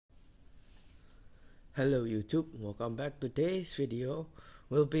Hello YouTube, welcome back. Today's video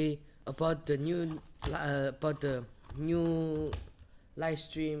will be about the new live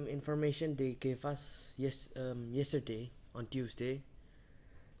stream information they gave us yesterday on Tuesday.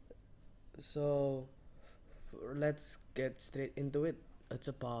 So let's get straight into it. It's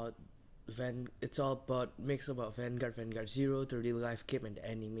all about Vanguard Zero, the real life game and the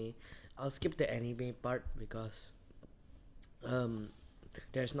anime. I'll skip the anime part because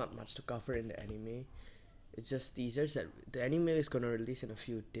there's not much to cover in the anime. It's just teasers that the anime is gonna release in a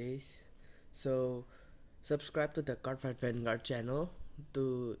few days. So subscribe to the Cardfight Vanguard channel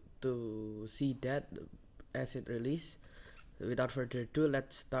to see that as it release. Without further ado,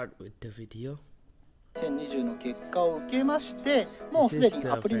 let's start with the video. 2020の結果を受けまして、もうすでに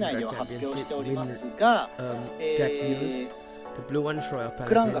アプリ内では発表しておりますが、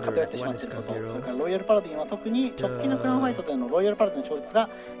クランが偏ってしまっていること、それからロイヤルパラディンは特に直近のクランファイトでのロイヤルパラディンの勝率が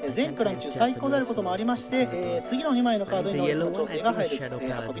全クラン中最高であることもありまして、次の2枚のカードに能力の調整が入る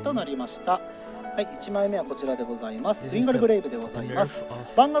運びとなりました。はい、1枚目はこちらでございます。ウィンガルブレイブでございます。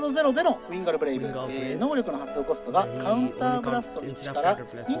バンガードゼロでのウィンガルブレイブ、能力の発動コストがカウンターブラスト1から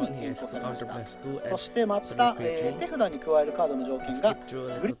2に変更されました。そしてまた、手札に加えるカードの条件が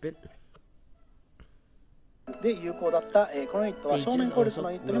で有効だった、このユニットは正面コルス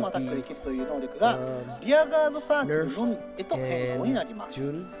のユニットにもアタックできるという能力がリアガードサークルのみへと変更になります。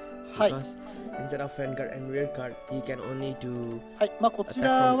はい。Instead of Vanguard and rear card, he can only do はい、こち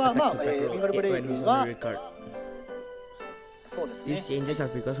らはウィンガルブレイブはそうですね。These changes are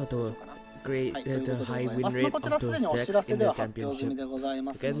because of the high win rate こちら of すでに those お知 decks らせ in で the は発表済み championship. でござい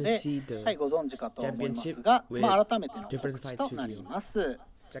ます You の can で、see the はい、ご存知かと思います championship が、 with 改めての告知となります。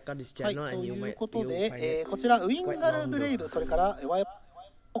check out this はい、 channel と and い you う might こと you'll で、 find it こちらウィンガルブレイブ、それからワイ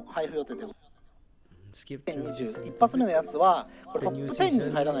を配布予定でございます。skip through this. 20一発目のやつはこれトップ10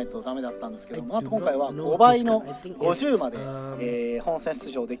に入らないとダメだったんですけども、あと今回は5倍の50まで、本戦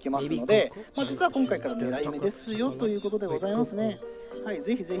出場できますので、実は今回から狙い目ですよということでございますね。はい、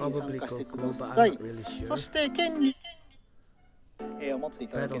ぜひぜひ参加してください。そして権利、を持ってい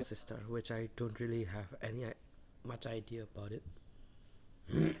ただける Battle Sister, which I don't really have any much idea about it.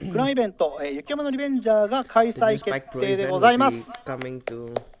 クランイベント、雪山のリベンジャーが開催 The new 決 Spike Pro 定で event ござい will ま be す。 coming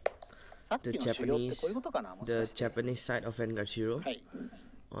to さっきの狩猟ってこういうことかな、もし the かして。 Japanese side of Vanguard Zero はい。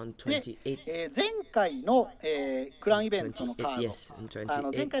 on で、 28th. 前回の、クランイベントのカード、 Yes, on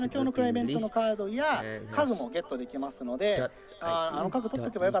 28th. 前回の今日のクランイベントのカードや家具もゲットできますので、あの家具取っ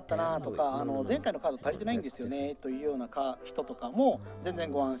とけばよかったなとか、前回のカード足りてないんですよねというような人とかも全然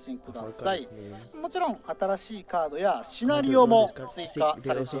ご安心ください。もちろん新しいカードやシナリオも追加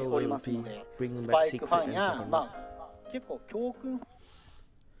されておりますので、スパイクファンや、結構教訓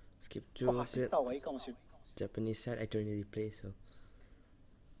を走った方がいいかもしれない。Japanese side I don't really play so.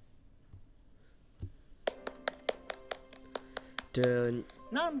 The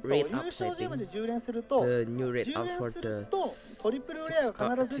なんと優勝ゲームで10連すると、the new rate 10 up 連 for す the るとトリプルレア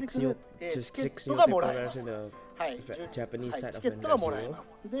が必ず出てくるチケッ six ト new がもらえ players ます。 in the はい、 Japanese はい、 side チ of ケットが Vanguard もらえ Zero. ま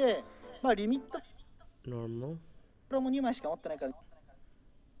す。で、リミット Normal. これも2枚しか持ってないから、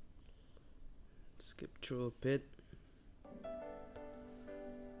 Skip through a bit.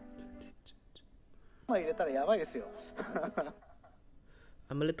 入れたらやばいですよ。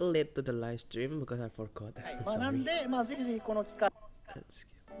I'm a little late to the live stream because I forgot. はい、なんで、ぜひぜひこの機会、 Let's skip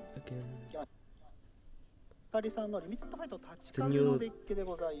again. 光さんのリミットファイト立ち風のデッキで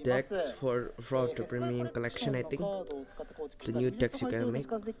ございます。 Decks for the premium collection, I think. The new decks you can make.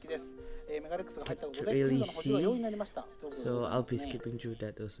 Can't really see, so I'll be skipping through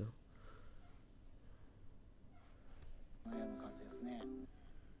that also.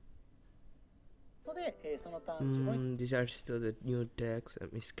 そのターン These are still the new decks.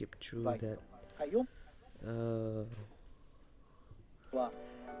 Let me skip through that.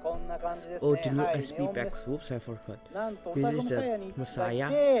 こんな感じですね。 Oh, the new はい、 SP packs. Whoops, I forgot. なんと This is the Messiah.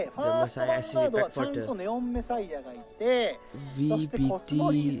 The Messiah SP pack ちゃ for んと the ネオンメサイアがいて、そしてコス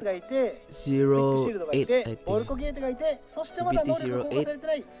モリースがいて、ビッグシールドがい 08, I て、ボル think. コゲーテがいて、そしてまだ能力が公開されて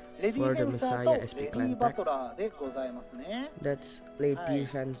ないレディー・フェンサーと for レ the デ Messiah ィ SP ー・バトラーでございますね。 That's Lady はい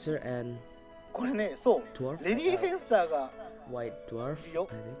Fencer and これね、そう、 Dwarf. レディー・フェンサーが White Dwarf, いるよ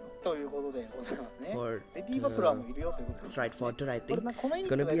I think. ということでございますね。 For レディー・バトラーもいるよということです。 Stride Fodder, I これ think. このユ It's ニッ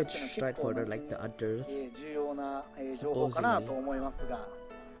ト gonna が be い a るっていうのは Stride 結構 Fodder like the others. 重要な情報かなと思いますが、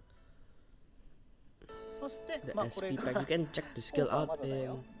そして、The これ SP が pack. You can check the skill 効果は out まだだ in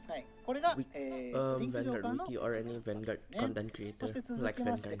よ。はい、これが、リンク上 Vanguard からの Wiki or any Vanguard ね。 content そして creator 続 like き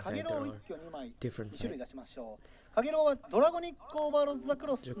まして、 Vanguard カゲロ Insider ウ or 一挙2枚 different 2種類 fight. 出しましょう。カゲロウはドラゴニックオーバーロードザク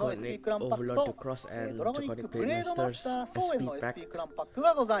ロスの SP Draconic クランパック Overlord と to Cross ド and ラゴニック Draconic ブレードマスタ Blade ー Masters ソーエンの SP pack. SP クランパック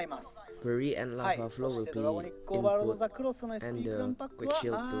がございます。 Worry and はい、 Lava そ Flow し will て be ドラゴニックオーバーロード input ザクロスの and SP クランパック Quick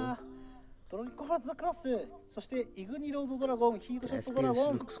Shield は too. ドラゴニックオーバーロードザクロス、そしてイグニロードドラゴン、ヒートショットド SP ラ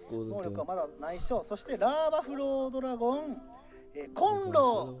ゴン looks cool 能力は too. まだ内緒、そしてラーバフロードラゴン、コン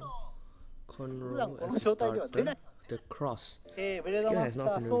ロ普段 Conroe この as 状態では出な starter. い。 The Cross ブレード skill マ has スタ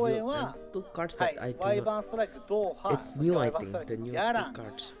not ー been ソーエン revealed は and 2 cards は that I い、ワイ do バ not. ーンストライクドーハ、 It's そして new ワ I イバーンストライ think, the ク new ヤラ 2 ン、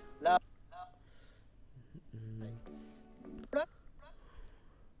 cards. ラ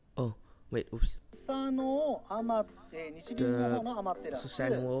Oh, wait, oops. サノアマ、日輪の方のアマテラス、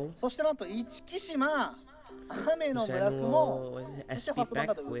 Susanoo そしてなんと一木島、雨の村雲も、 Susanoo そして SP ファスバン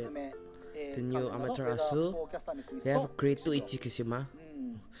カ pack ード with 薄め、 the new カズマの Amaterasu. レザーフォーキャスターミスミス They have と grade 2 Ichikishima. う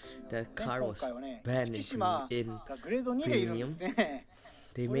ん That ね card 今 was 回はね、 banned 一木 in, 島 in がグレード2でいるんですね。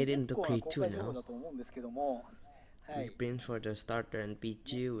 they これ made it 結 into 構な grade 公 2 開情報 now. だと思うんですけども、はい。 Pins for the starter and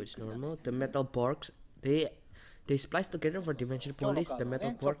PG, which normal. The metal porks, they splice together for Dimension 今日の Police, カー the ドは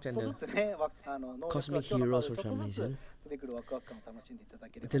metal ね、ちょっ porks と and ず the つね、能力が Cosmic 今日のカー Heroes ド for ちょっ some とずつ reason. 出てくるワクワク感を楽しんでいただ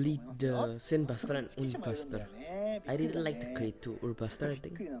ければ The と思い lead, ますよ。 the Sin Buster and 一木島いるんだ Urbuster. よね。 I びっくり really だ like the ね。 grade 2 Urbuster, I びっ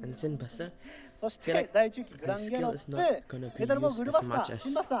think, くりなんだ and よ Sin Buster. そし feel like て第中期グラン his ギャロ skill is ッ not プ、 gonna be メタルボー used グル as バスタ much ー、 as シ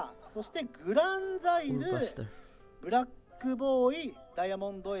ンバスター、そしてグランザイル、 Urbuster. ブラックボーイ、ダイヤ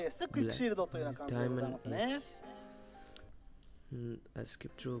モンドエース、クイックシールドというような感じでござい Diamond ますね。 is. Let's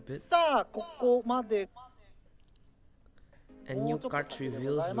skip through a bit. さあ、ここまで And も new うちょっと card 先でご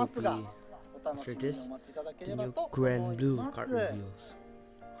reveals ざいま will すが、 be お楽しみにお待ちいただけ the れば new と思 Grand い Blue ま card す。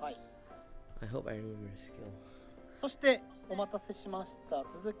 reveals. はい。 I hope I remember the skill. そしてお待たせしました。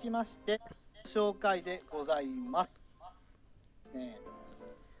続きまして紹介でございます。ね、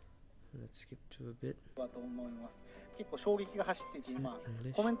Let's skip through a bit. だと思います。結構衝撃が走っていて今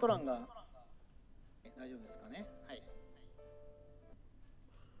English. コメント欄が大丈夫ですかね。はい。い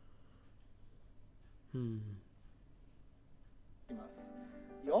きま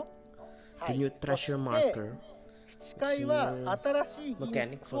すよ。は The い。 new そ treasure して marker. 機械は新しいギミッ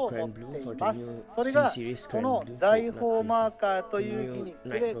Mechanic ク for を持 Grand って Blue い for ま the す。 new それが C-Series この Grand Blue. 財 Not 宝 Freeze. マーカーと The いうギ new ミック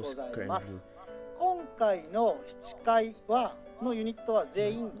Night で Rose ござい Grand ます。 Blue. 今回の機械はのユニットは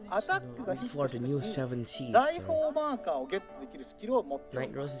全員アタックが No, ヒッ for ト the した new 時に 7 Seas. 財 Sorry. 宝マーカーをゲットできるスキルを持っており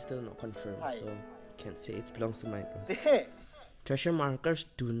Night ま Rose is still not confirmed, Hi. so can't say it belongs to Night す。 Rose. で、Treasure markers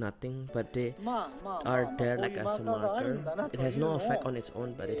do nothing, but they まあまあまあ、 are まあ there こう like いうマ as a ーカーがあるん marker. だな It とい has うの no を effect on its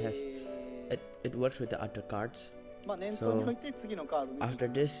own, but it has it works with the other cards. まあ念頭に置いて次のカードに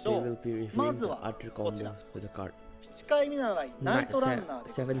After this, they そう will be ま revealing ず the は other こちら combos with the card. 七回見習いナイ Night トランナー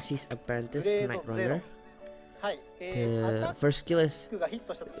で Seven Seas Apprentice グレード Night ゼロ Runner. はい、ア The タッ first skill is クがヒッ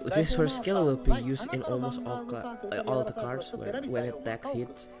トした時 this first skill will be used in あなたの almost バ all ンガードサークルで all リ the アル cards サークル where を一つ選び when 財 it 宝マー attacks カーを置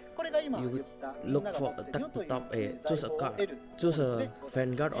く hits. これが今 you 言った look for attack to top a choose a card, choose a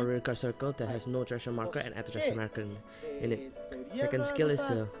Vanguard or Rare card circle that has no treasure marker and add a treasure marker in it. Second skill is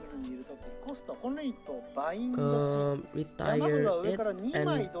the コストこの糸バインドし retire 山札を上 it から2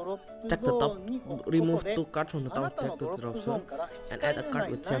枚 and ドロップ check the ゾー top, ンに置くこ remove とで 2 cards from the あな top たの deck ド to ロ the ップ drop ゾーン zone から and add a card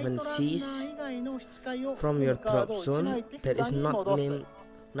with 7 Cs from from your drop zone that is not named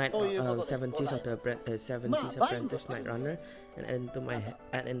Night ということで 7 Cs of the 7 Cs まあバインド apprentice した Night Runner and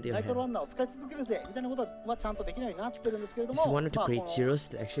add into your ナイトラ hand. ンナーを使い続けるぜみたいなことはちゃんとできないようになってるんですけれど He's も one of the まあ great この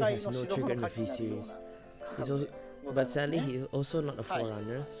zeros that actually has no 司会 trigger の in 指導 the の V 鍵になるような series. He's also, ござい but ますね sadly, he's also not a Hi.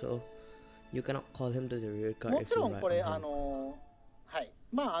 forerunner, so you cannot call him to the rear card も if ち you ろん ride これ on him. はい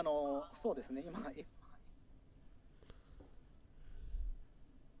まあそうですね今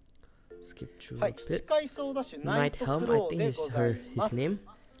Skip through は a い bit. 七回ソーダッシュナイ Night トク Helm, ロ I ー think で is ござい his ます name.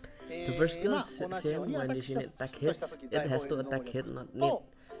 The first skill まあ is 同じよう same にア when タ the ック unit した attack ヒットした hits. 時 It 財宝 has to への能 attack 力 hit, not need と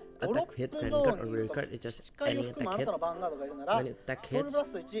ドロ attack ッ hit プゾ Vanguard ー or ンにい rear る card. 時 It's just 視界を any 含む attack あなた hit. のバンガードがいるなら When it attack ソウルブラ hits,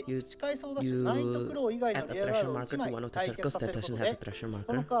 スト1 you 視界ソーダッシュ you ナイトクロー以外の add リ a アガー treasure ドを marker 1 to 枚 one of the 体験 circles させ that るこ doesn't と have a で treasure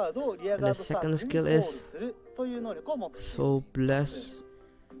この marker. カードをリア And ガー the ドサーク second ルに skill コール is するという能力を持っています So bless.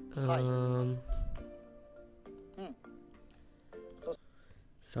 Hi.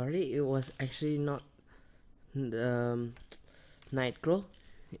 Sorry, it was actually not Nightcrow.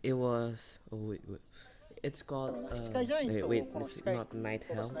 It was wait. It's called wait, it's not Night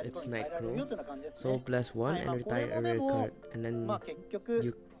Helm, it's Nightcrow. So bless one and retire a rare card, and then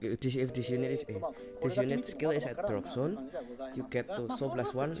if this unit is this unit skill is at drop zone, you get to so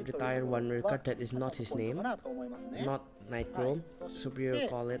bless one, retire one rare card that is not his name, not Nightcrow. Superior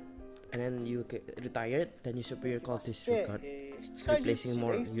call it, and then you retire it, then you superior call this rare card. replacing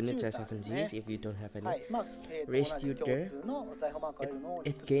more units as 7Gs if you don't have any. Race tutor,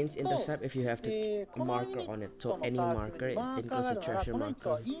 it gains intercept if you have the marker on it. So any marker, it includes a treasure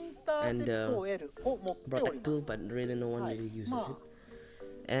marker and protect tool, but really no one really uses it.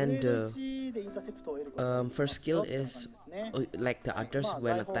 And first skill is like the others.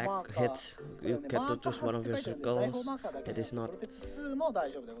 When attack hits, you get to choose one of your circles that is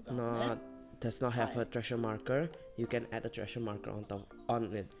does not have a treasure marker. You can add a treasure marker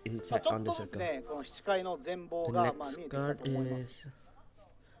on it inside on the circle. The next card is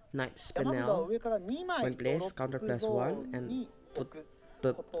Knight Spinel. When placed, counter +1 and put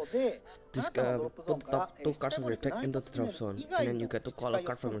the top 2 cards of your deck into the drop zone, and then you get to call a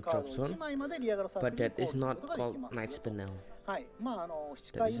card from the drop zone, but that is not called Knight Spinel.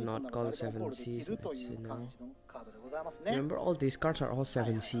 That is not called 7Cs Knight Spinel. Remember, all these cards are all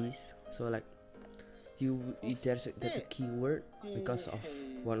 7Cs, so like that's a keyword because of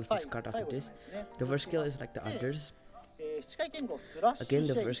one of these cards after this. The first skill is like the others. Again,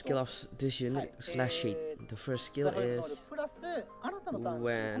 the first skill of this unit /shade. The first skill is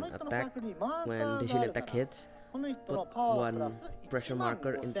when this unit attack hits, put one treasure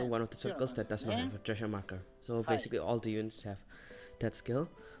marker into one of the circles that does not have a treasure marker. So basically all the units have that skill.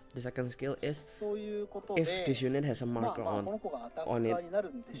 The second skill is if this unit has a marker on it,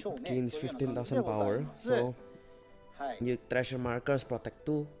 gains 15,000 power. So you treasure markers protect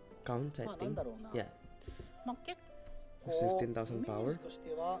 2 counts, I think. Yeah. 15,000 power.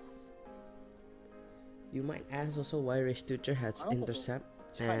 You might ask also why Race Tutor has intercept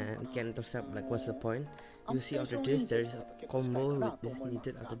and can intercept, like what's the point? You see after this there is a combo with this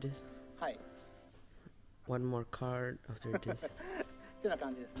needed after this. One more card after this.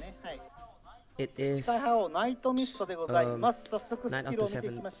 It is Knight of the 7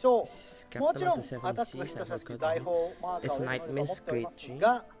 Captain of the 7 Seas. I forgot. It's Night Mist Grade 3.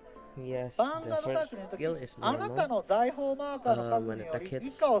 Yes, the first skill is normal. When attack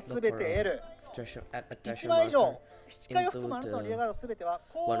hits, look for a treasure marker into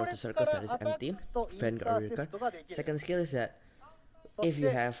one of the circles that is empty. Vanguard card. Second skill is that if you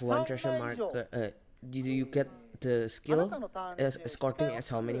have one treasure marker, you get the skill as escorting as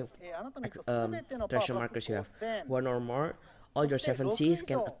how many treasure markers you have. One or more. All your 7Cs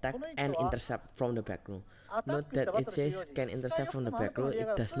can attack and intercept from the back row. Note that it says can intercept from the back row,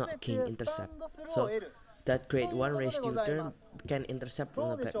 it does not gain intercept. So that grade 1 Race Tutor can intercept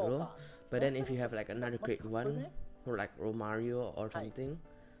from the back row, but then if you have like another grade 1 or like Romario or something,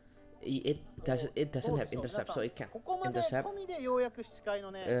 it doesn't have intercept, so it can't intercept.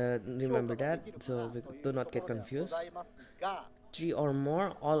 Remember that, so do not get confused. 3 or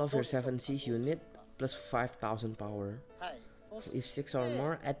more, all of your 7Cs unit plus 5,000 power. If 6 or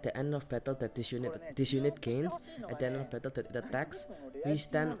more, at the end of battle that this unit gains, at the end of battle that it attacks,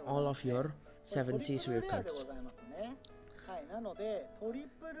 restand all of your 7Cs rear cards.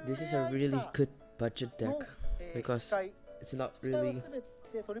 This is a really good budget deck because it's not really,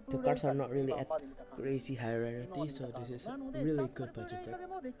 the cards are not really at crazy high rarity, so this is a really good budget deck.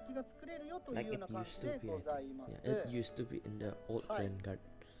 Like it used to be, yeah, it used to be in the old Vanguard.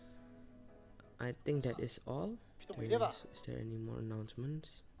 I think that is all. Is there any more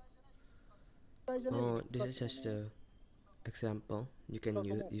announcements? Oh, this is just a example. You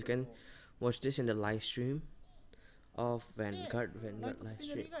can watch this in the live stream of Vanguard live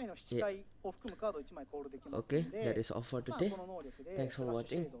stream. Yeah. Okay, that is all for today. Thanks for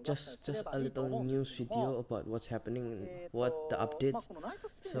watching. Just a little news video about what's happening, what the updates.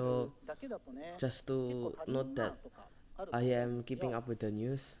 So just to note that I am keeping up with the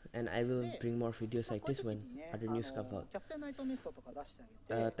news, and I will bring more videos like this when other news come out.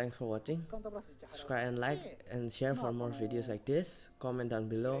 Thanks for watching. Subscribe and like and share for more videos like this. Comment down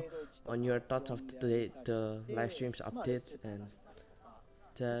below on your thoughts of today, the live streams updates, and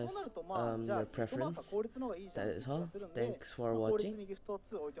just your preference. That is all. Thanks for watching.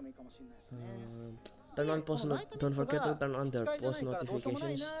 Don't forget to turn on the post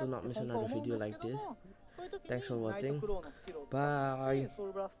notifications to not miss another video like this. Thanks for watching. Bye.